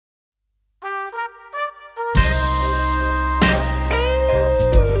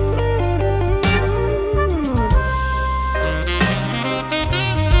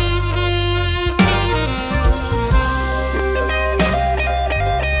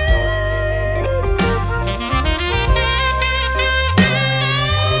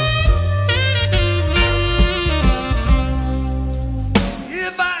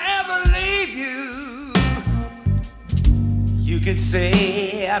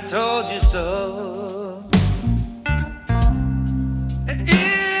I told you so. And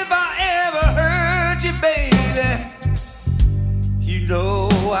if I ever hurt you, baby, you know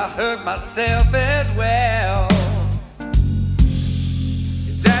I hurt myself as well.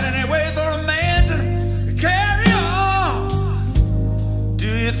 Is that any way for a man to carry on? Do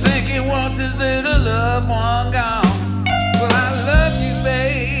you think he wants his little loved one gone? Well, I love you,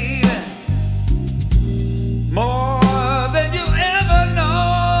 baby, more than you ever know.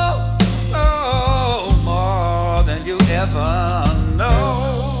 Oh, more than you ever know.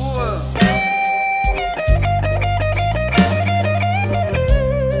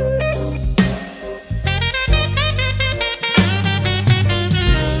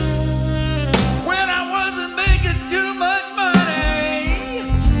 When I wasn't making too much money,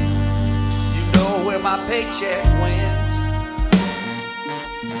 you know where my paycheck went.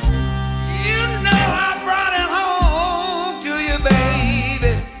 You know I brought it home to you,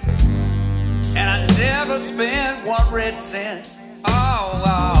 baby, and I never spent 1 red cent. Oh,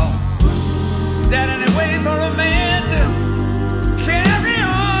 oh. Is that any way for a man to carry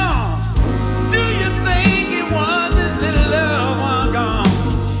on? Do you think he wants his little loved one gone?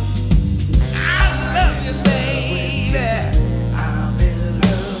 I love you, baby,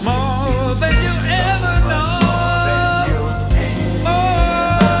 more than you ever know.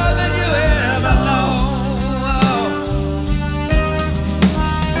 More than you ever know.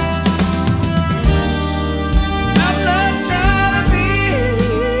 I'm not trying to be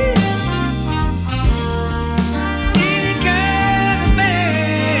any kind of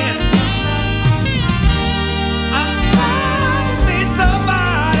man. I'm trying to be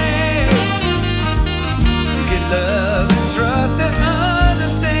somebody who can love and trust and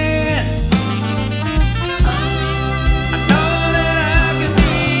understand. I know that I can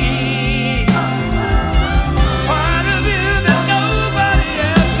be part of you that nobody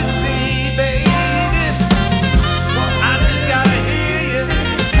else can see, baby. I just gotta hear you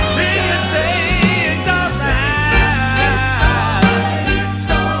say it's alright.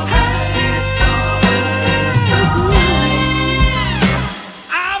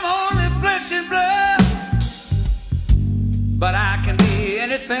 I'm only flesh and blood, but I can be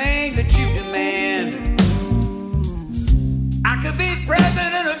anything that you demand. I could be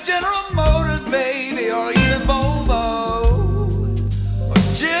president of General Motors, baby, or even Volvo, or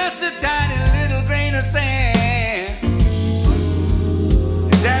just a tiny little grain of sand.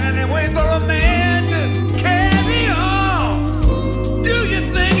 Is that any way for a man to carry on? Do you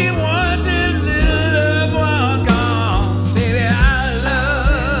think he wants his little loved one gone? Baby, I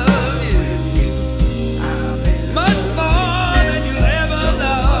love you much more than you ever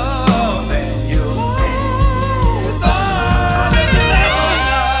know. More than you ever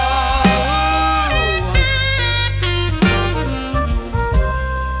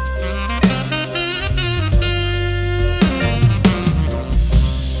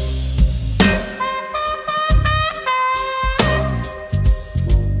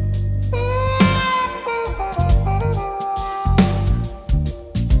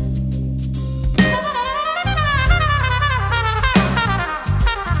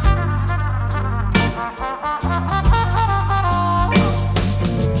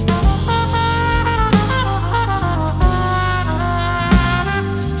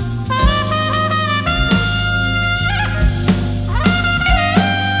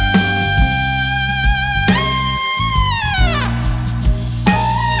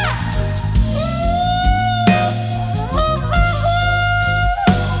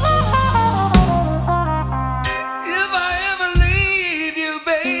If I ever leave you,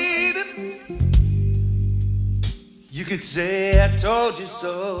 baby, you could say I told you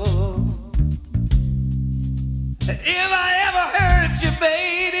so. If I ever hurt you, baby,